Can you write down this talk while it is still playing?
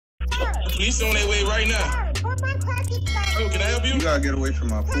Police on their way right now. Put my package back. Oh, can I help you? You gotta get away from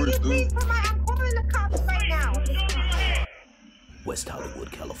my porch, dude. I'm calling the cops right now. West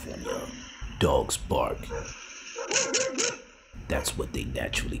Hollywood, California. Dogs bark. That's what they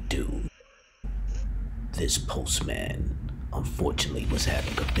naturally do. This postman, unfortunately, was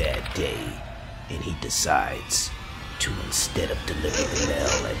having a bad day, and he decides to, instead of delivering the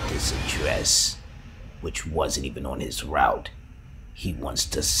mail at this address, which wasn't even on his route, he wants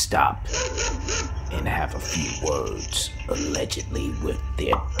to stop and have a few words, allegedly with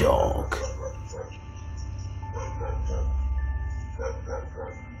their dog.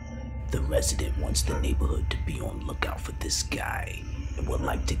 The resident wants the neighborhood to be on lookout for this guy and would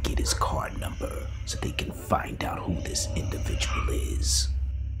like to get his card number so they can find out who this individual is.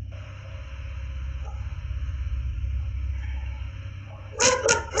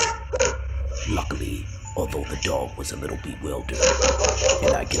 Luckily, although the dog was a little bewildered,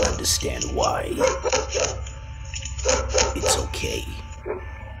 and I can understand why, it's okay.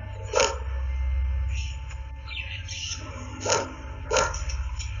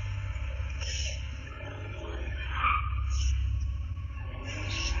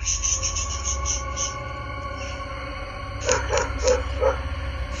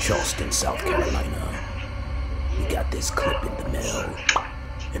 Charleston, South Carolina. We got this clip in the mail,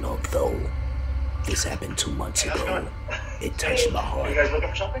 and although this happened 2 months ago, it touched my heart. Are you guys looking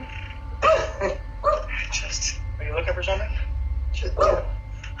for something? Are you looking for something? Is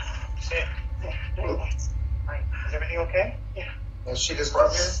everything okay? Yeah. Well, she just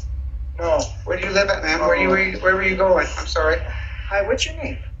got here? No. Where do you live at, ma'am? Where were you going? I'm sorry. Hi, what's your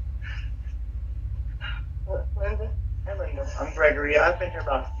name? Linda. Hi, Linda. I'm Gregory. I've been here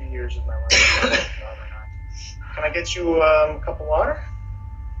about a few years with my wife. Can I get you a cup of water?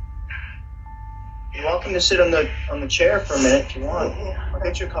 You're welcome to sit on the chair for a minute if you want. I'll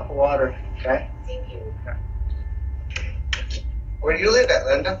get you a cup of water, okay? Thank you. Where do you live at,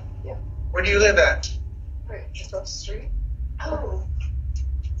 Linda? Yeah. Where do you live at? Right, just up the street. Oh.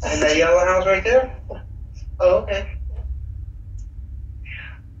 In that yellow house right there? Oh, okay.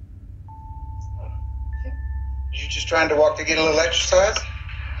 You just trying to walk to get a little exercise?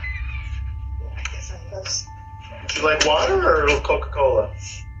 I guess I was. Would you like water or a little Coca-Cola?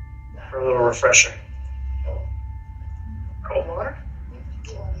 For a little refresher. Cold water?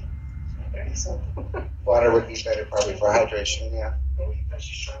 Water would be better probably for hydration, yeah.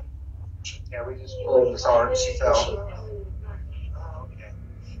 Yeah, we just pulled this on and she fell. Oh, okay.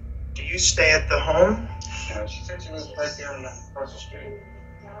 Do you stay at the home? No, she said she was right there across the street.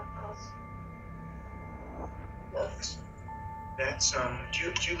 That's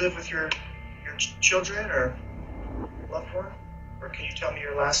do you live with your children or loved one? Or can you tell me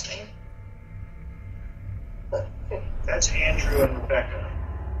your last name? That's Andrew and Rebecca.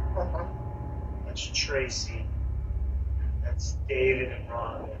 That's Tracy. That's David and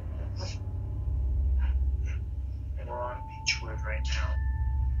Ron. And we're on Beechwood right now.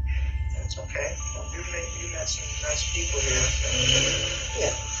 That's okay. You met some nice people here.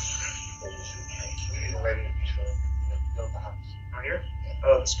 Yeah. We were ready to build the house. Are here?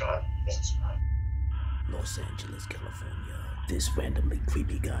 Oh, it's Scott. This is Scott. Los Angeles, California. This randomly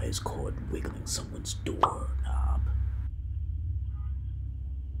creepy guy is caught wiggling someone's door knob.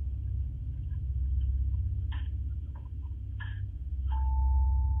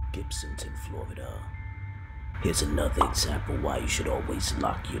 Gibsonton, Florida. Here's another example why you should always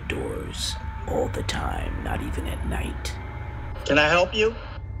lock your doors all the time, not even at night. Can I help you?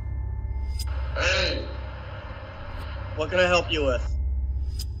 Hey. What can I help you with?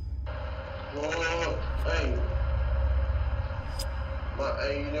 Hey. But,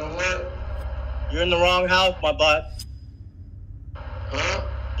 hey, you know what? You're in the wrong house, my butt. Huh?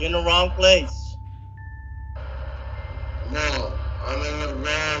 You're in the wrong place. No, I'm in the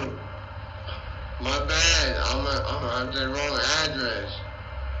wrong. My bad. I'm at the wrong address.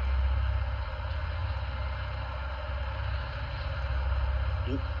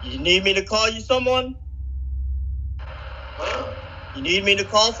 You need me to call you someone? Huh? You need me to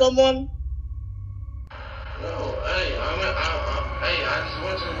call someone? No, hey, I just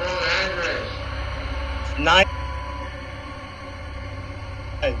went to the wrong address. 9.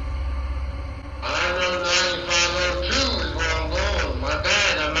 I know 9502 is where I'm going. My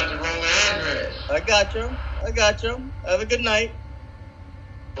bad, I'm at the wrong address. I got you. Have a good night.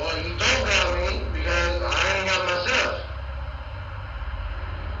 Well, you don't got me because I ain't got myself.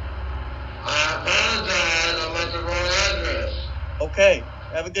 I apologize, I'm at the wrong address. Okay,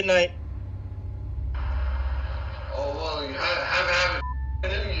 have a good night. Oh, well, you have a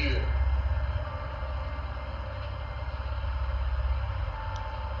new year.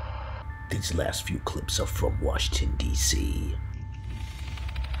 These last few clips are from Washington, D.C.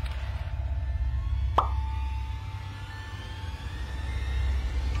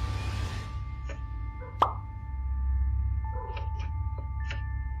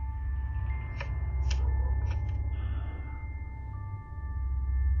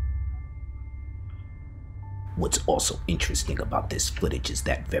 What's also interesting about this footage is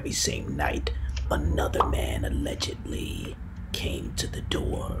that very same night, another man allegedly came to the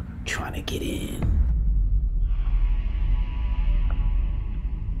door trying to get in.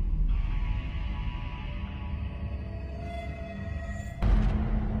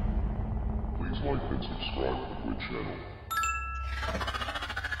 Please like and subscribe to the channel.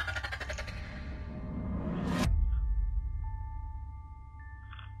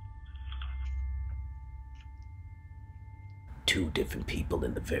 Two different people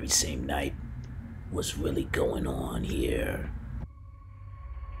in the very same night. What's really going on here?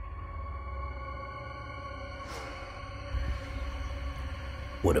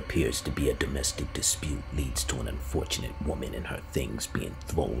 What appears to be a domestic dispute leads to an unfortunate woman and her things being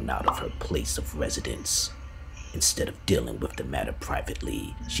thrown out of her place of residence. Instead of dealing with the matter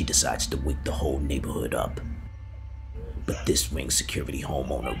privately, she decides to wake the whole neighborhood up. But this Ring Security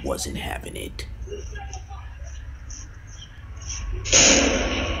homeowner wasn't having it.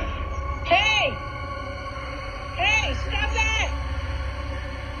 Hey! Hey, stop that!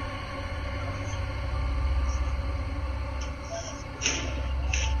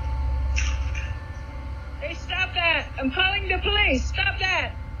 Hey, stop that! I'm calling the police! Stop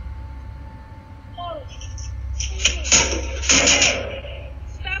that! Hey,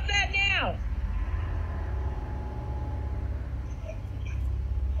 stop that now!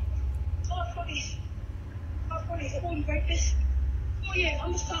 Call police. Call police. I won't break this. Oh yeah, I'm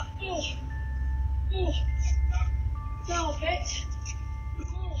gonna stop. Oh. No, bitch.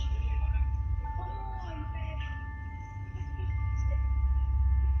 Oh. Come on, bitch.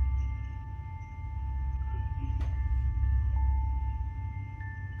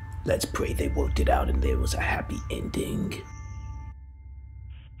 Let's pray they worked it out and there was a happy ending.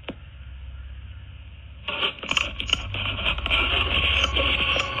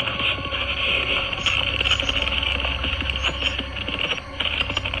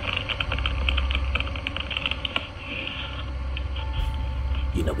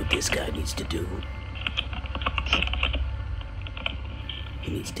 You know what this guy needs to do?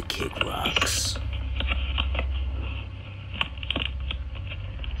 He needs to kick rocks.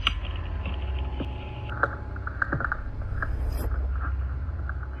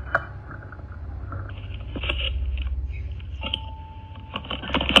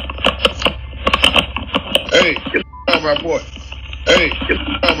 Hey, get on my boy. Hey, get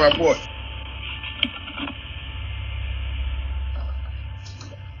on my boy.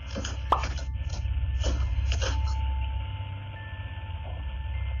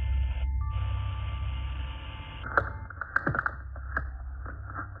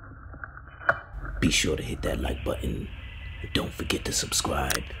 Be sure to hit that like button and don't forget to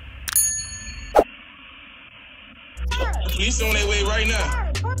subscribe. Police on their way right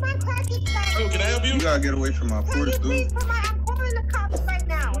now. Put my package back. Oh, can I help you? You gotta get away from my Will you porch, please dude. put my